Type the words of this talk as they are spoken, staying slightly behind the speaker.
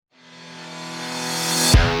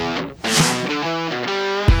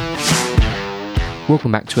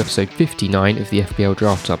Welcome back to episode 59 of the FPL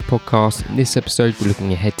Draft Up podcast. In this episode, we're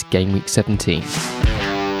looking ahead to game week 17.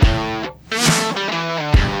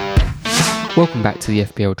 Welcome back to the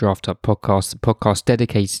FPL Draft Up podcast, the podcast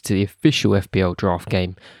dedicated to the official FPL draft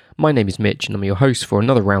game. My name is Mitch and I'm your host for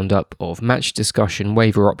another roundup of match discussion,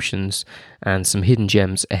 waiver options and some hidden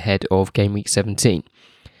gems ahead of game week 17.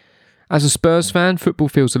 As a Spurs fan, football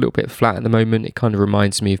feels a little bit flat at the moment. It kind of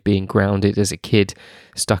reminds me of being grounded as a kid,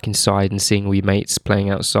 stuck inside and seeing all your mates playing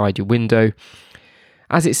outside your window.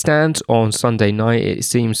 As it stands on Sunday night, it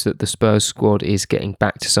seems that the Spurs squad is getting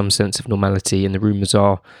back to some sense of normality, and the rumours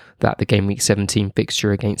are that the game week 17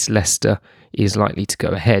 fixture against Leicester is likely to go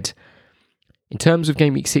ahead. In terms of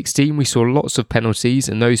game week 16, we saw lots of penalties,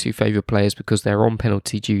 and those who favour players because they're on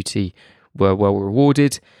penalty duty were well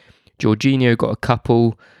rewarded. Jorginho got a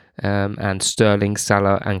couple, and Sterling,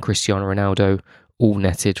 Salah and Cristiano Ronaldo all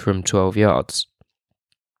netted from 12 yards.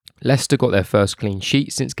 Leicester got their first clean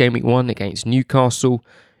sheet since game week 1 against Newcastle,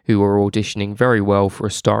 who are auditioning very well for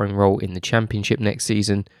a starring role in the Championship next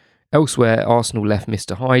season. Elsewhere, Arsenal left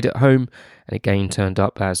Mr. Hyde at home and again turned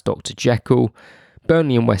up as Dr. Jekyll.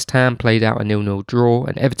 Burnley and West Ham played out a 0-0 draw,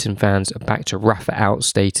 and Everton fans are back to Rafa out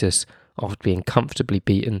status after being comfortably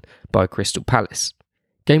beaten by Crystal Palace.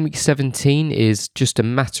 Game week 17 is just a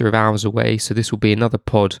matter of hours away, so this will be another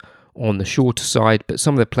pod on the shorter side, but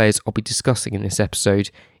some of the players I'll be discussing in this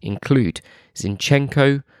episode include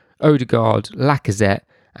Zinchenko, Odegaard, Lacazette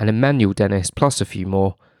and Emmanuel Dennis, plus a few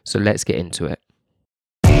more, so let's get into it.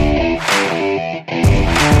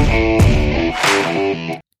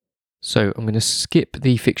 So I'm going to skip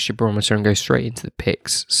the fixture barometer and go straight into the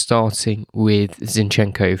picks, starting with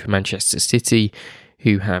Zinchenko for Manchester City,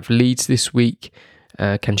 who have Leeds this week.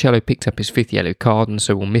 Cancelo picked up his 5th yellow card and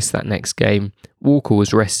so will miss that next game. Walker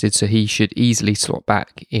was rested, so he should easily slot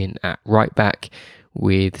back in at right back,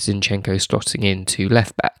 with Zinchenko slotting in to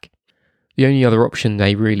left back. The only other option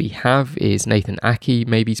they really have is Nathan Ake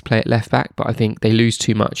maybe to play at left back, but I think they lose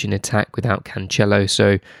too much in attack without Cancelo,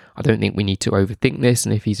 so I don't think we need to overthink this,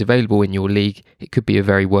 and if he's available in your league, it could be a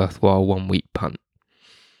very worthwhile 1-week punt.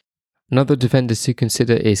 Another defender to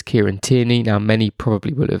consider is Kieran Tierney. Now, many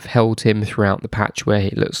probably will have held him throughout the patch where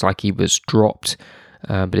it looks like he was dropped,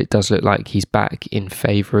 but it does look like he's back in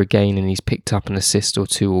favour again and he's picked up an assist or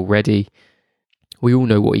two already. We all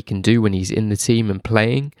know what he can do when he's in the team and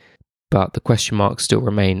playing, but the question marks still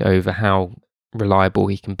remain over how reliable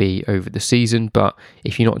he can be over the season. But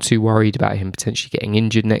if you're not too worried about him potentially getting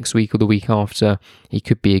injured next week or the week after, he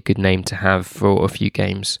could be a good name to have for a few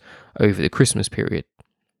games over the Christmas period.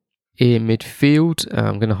 In midfield,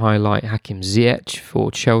 I'm going to highlight Hakim Ziyech for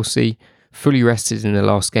Chelsea. Fully rested in the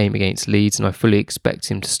last game against Leeds, and I fully expect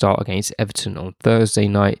him to start against Everton on Thursday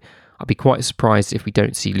night. I'd be quite surprised if we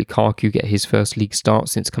don't see Lukaku get his first league start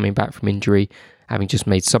since coming back from injury, having just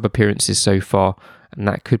made sub-appearances so far, and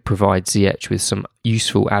that could provide Ziyech with some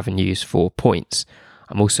useful avenues for points.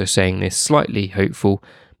 I'm also saying this slightly hopeful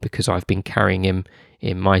because I've been carrying him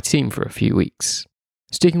in my team for a few weeks.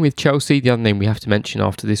 Sticking with Chelsea, the other name we have to mention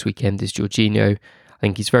after this weekend is Jorginho. I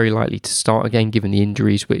think he's very likely to start again given the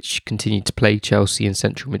injuries which continue to plague Chelsea in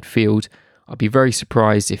central midfield. I'd be very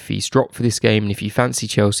surprised if he's dropped for this game, and if you fancy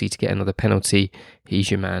Chelsea to get another penalty,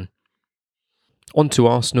 he's your man. On to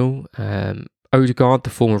Arsenal. Odegaard, the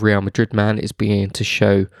former Real Madrid man, is beginning to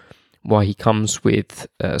show why he comes with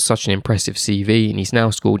such an impressive CV, and he's now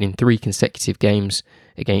scored in 3 consecutive games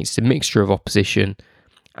against a mixture of opposition.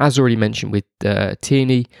 As already mentioned with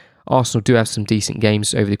Tierney, Arsenal do have some decent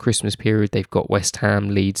games over the Christmas period. They've got West Ham,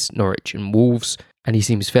 Leeds, Norwich and Wolves, and he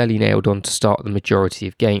seems fairly nailed on to start the majority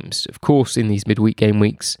of games. Of course, in these midweek game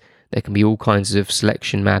weeks, there can be all kinds of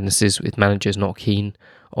selection madnesses with managers not keen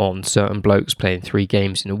on certain blokes playing 3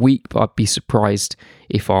 games in a week, but I'd be surprised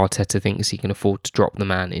if Arteta thinks he can afford to drop the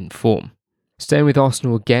man in form. Staying with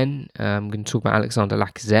Arsenal again, I'm going to talk about Alexander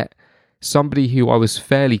Lacazette. Somebody who I was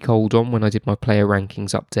fairly cold on when I did my player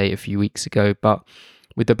rankings update a few weeks ago, but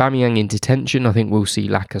with Aubameyang in detention, I think we'll see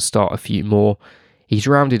Laka start a few more. He's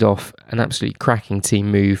rounded off an absolutely cracking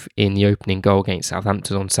team move in the opening goal against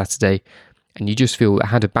Southampton on Saturday, and you just feel that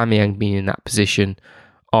had Aubameyang been in that position,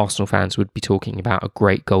 Arsenal fans would be talking about a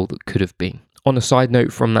great goal that could have been. On a side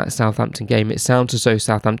note from that Southampton game, it sounds as though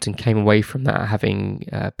Southampton came away from that having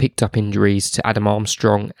picked up injuries to Adam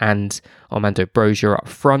Armstrong and Armando Broja up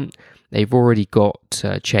front. They've already got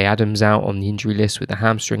Che Adams out on the injury list with a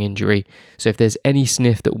hamstring injury, so if there's any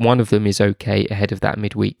sniff that one of them is okay ahead of that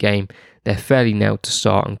midweek game, they're fairly nailed to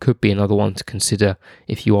start and could be another one to consider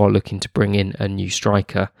if you are looking to bring in a new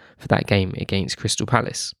striker for that game against Crystal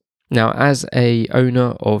Palace. Now, as a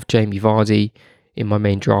owner of Jamie Vardy in my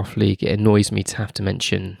main draft league, it annoys me to have to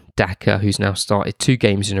mention Daka, who's now started 2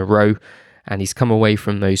 games in a row, and he's come away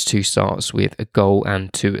from those 2 starts with a goal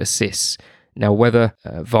and 2 assists. Now, whether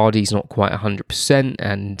Vardy's not quite 100%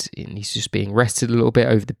 and he's just being rested a little bit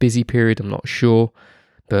over the busy period, I'm not sure.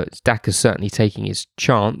 But Daka's certainly taking his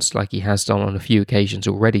chance, like he has done on a few occasions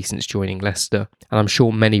already since joining Leicester. And I'm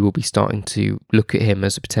sure many will be starting to look at him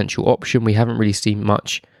as a potential option. We haven't really seen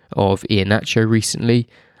much of Iheanacho recently.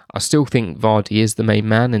 I still think Vardy is the main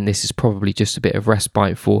man, and this is probably just a bit of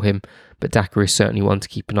respite for him. But Daka is certainly one to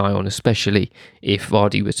keep an eye on, especially if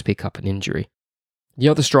Vardy was to pick up an injury. The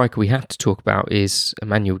other striker we have to talk about is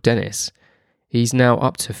Emmanuel Dennis. He's now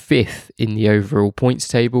up to 5th in the overall points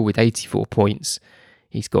table with 84 points.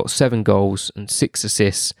 He's got 7 goals and 6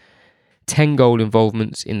 assists, 10 goal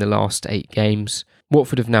involvements in the last 8 games.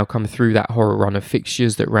 Watford have now come through that horror run of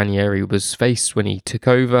fixtures that Ranieri was faced when he took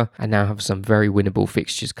over, and now have some very winnable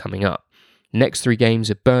fixtures coming up. Next 3 games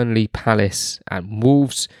are Burnley, Palace and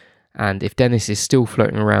Wolves, and if Dennis is still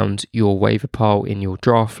floating around your waiver pile in your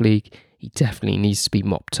draft league, he definitely needs to be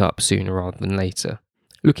mopped up sooner rather than later.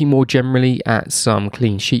 Looking more generally at some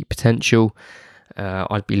clean sheet potential,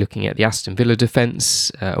 I'd be looking at the Aston Villa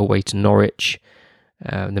defence away to Norwich,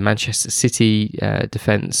 the Manchester City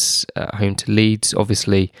defence home to Leeds.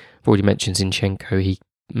 Obviously, I've already mentioned Zinchenko. He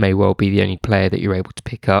may well be the only player that you're able to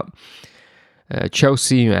pick up.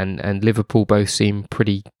 Chelsea and Liverpool both seem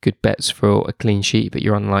pretty good bets for a clean sheet, but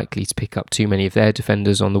you're unlikely to pick up too many of their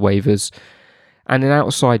defenders on the waivers. And an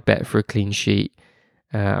outside bet for a clean sheet,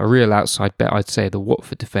 a real outside bet, I'd say the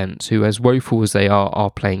Watford defence, who, as woeful as they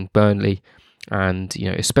are playing Burnley. And,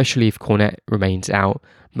 especially if Cornet remains out,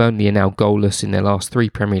 Burnley are now goalless in their last 3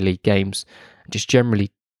 Premier League games. Just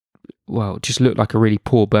generally, just look like a really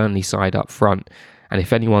poor Burnley side up front. And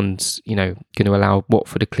if anyone's, going to allow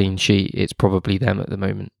Watford a clean sheet, it's probably them at the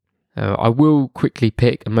moment. I will quickly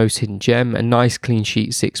pick a most hidden gem, a nice clean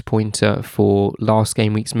sheet 6-pointer for last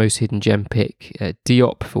game week's most hidden gem pick,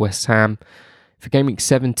 Diop for West Ham. For game week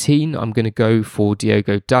 17, I'm going to go for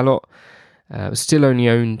Diogo Dalot. Still only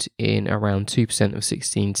owned in around 2% of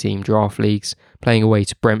 16-team draft leagues, playing away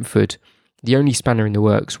to Brentford. The only spanner in the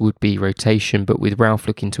works would be rotation, but with Ralph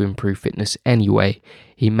looking to improve fitness anyway,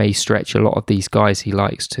 he may stretch a lot of these guys he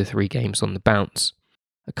likes to 3 games on the bounce.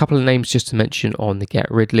 A couple of names just to mention on the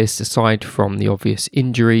get-rid list, aside from the obvious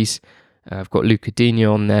injuries. I've got Luca Digne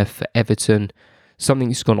on there for Everton.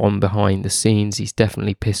 Something's gone on behind the scenes. He's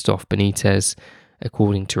definitely pissed off Benitez,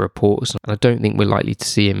 according to reports, and I don't think we're likely to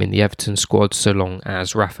see him in the Everton squad so long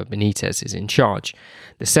as Rafa Benitez is in charge.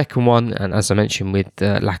 The second one, and as I mentioned with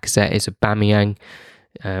Lacazette, is Aubameyang,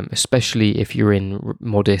 especially if you're in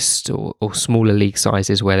modest or smaller league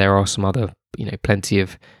sizes where there are some other, plenty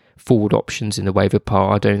of forward options in the waiver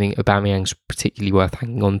pile. I don't think Aubameyang's particularly worth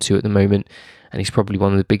hanging on to at the moment, and he's probably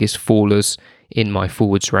one of the biggest fallers in my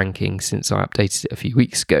forwards ranking since I updated it a few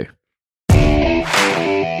weeks ago.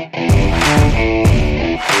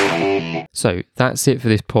 So that's it for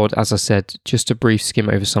this pod. As I said, just a brief skim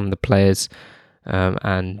over some of the players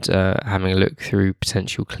and having a look through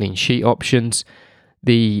potential clean sheet options.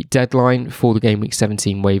 The deadline for the Game Week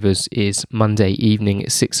 17 waivers is Monday evening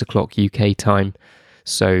at 6 o'clock UK time.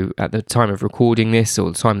 So at the time of recording this, or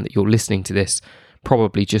the time that you're listening to this,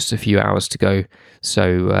 probably just a few hours to go.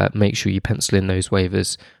 So make sure you pencil in those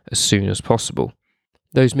waivers as soon as possible.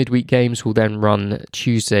 Those midweek games will then run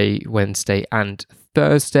Tuesday, Wednesday and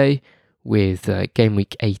Thursday, with game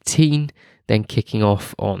week 18 then kicking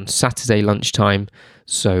off on Saturday lunchtime.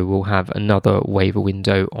 So we'll have another waiver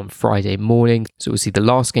window on Friday morning. So we'll see the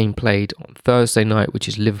last game played on Thursday night, which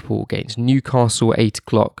is Liverpool against Newcastle at 8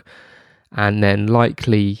 o'clock. And then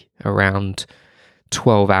likely around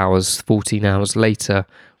 12 hours, 14 hours later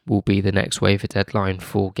will be the next waiver deadline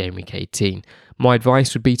for game week 18. My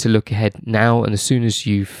advice would be to look ahead now, and as soon as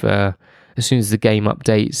the game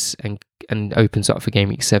updates and opens up for game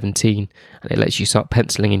week 17 and it lets you start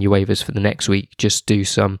penciling in your waivers for the next week, just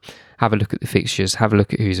have a look at the fixtures, have a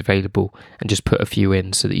look at who's available, and just put a few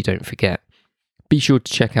in so that you don't forget. Be sure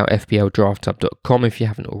to check out fpldrafthub.com if you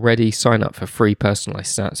haven't already. Sign up for free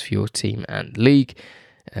personalised stats for your team and league.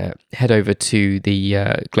 Head over to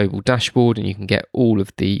the global dashboard and you can get all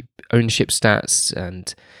of the ownership stats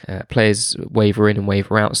and players waiver in and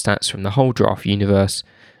waiver out stats from the whole draft universe.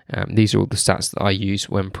 These are all the stats that I use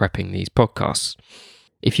when prepping these podcasts.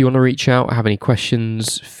 If you want to reach out, have any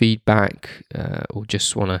questions, feedback, or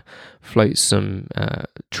just want to float some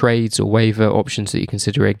trades or waiver options that you're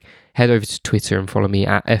considering, head over to Twitter and follow me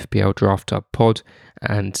at FPLDraftHubPod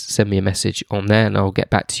and send me a message on there and I'll get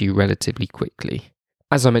back to you relatively quickly.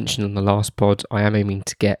 As I mentioned on the last pod, I am aiming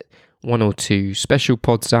to get 1 or 2 special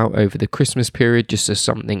pods out over the Christmas period just as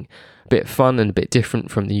something bit fun and a bit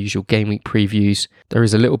different from the usual game week previews. There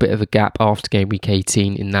is a little bit of a gap after game week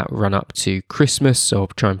 18 in that run up to Christmas, so I'll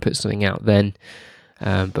try and put something out then.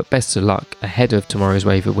 But best of luck ahead of tomorrow's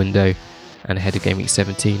waiver window and ahead of game week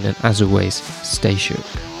 17, and as always, stay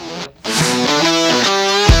shook.